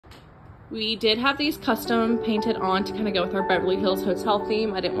We did have these custom painted on to kind of go with our Beverly Hills hotel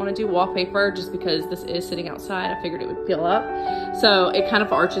theme. I didn't want to do wallpaper just because this is sitting outside. I figured it would peel up. So it kind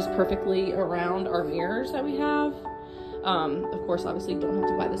of arches perfectly around our mirrors that we have. Of course, obviously don't have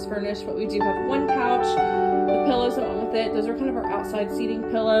to buy this furnished, but we do have one couch, the pillows that went with it. Those are kind of our outside seating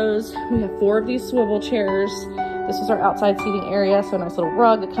pillows. We have 4 of these swivel chairs. This is our outside seating area, so a nice little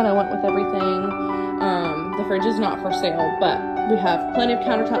rug that kind of went with everything. The fridge is not for sale, but we have plenty of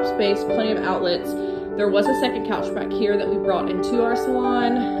countertop space, plenty of outlets. There was a second couch back here that we brought into our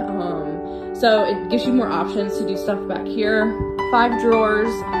salon. So it gives you more options to do stuff back here. 5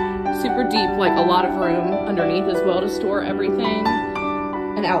 drawers, super deep, like a lot of room underneath as well to store everything.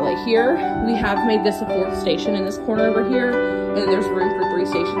 An outlet here. We have made this a 4th station in this corner over here, and then there's room for 3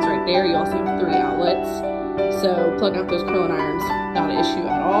 stations right there. You also have 3 outlets. So plugging up those curling irons, not an issue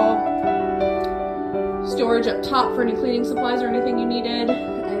at all. Storage up top for any cleaning supplies or anything you needed.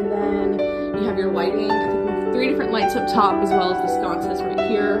 And then you have your lighting. I think we have 3 different lights up top, as well as the sconces right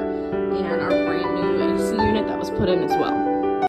here, and our brand new AC unit that was put in as well.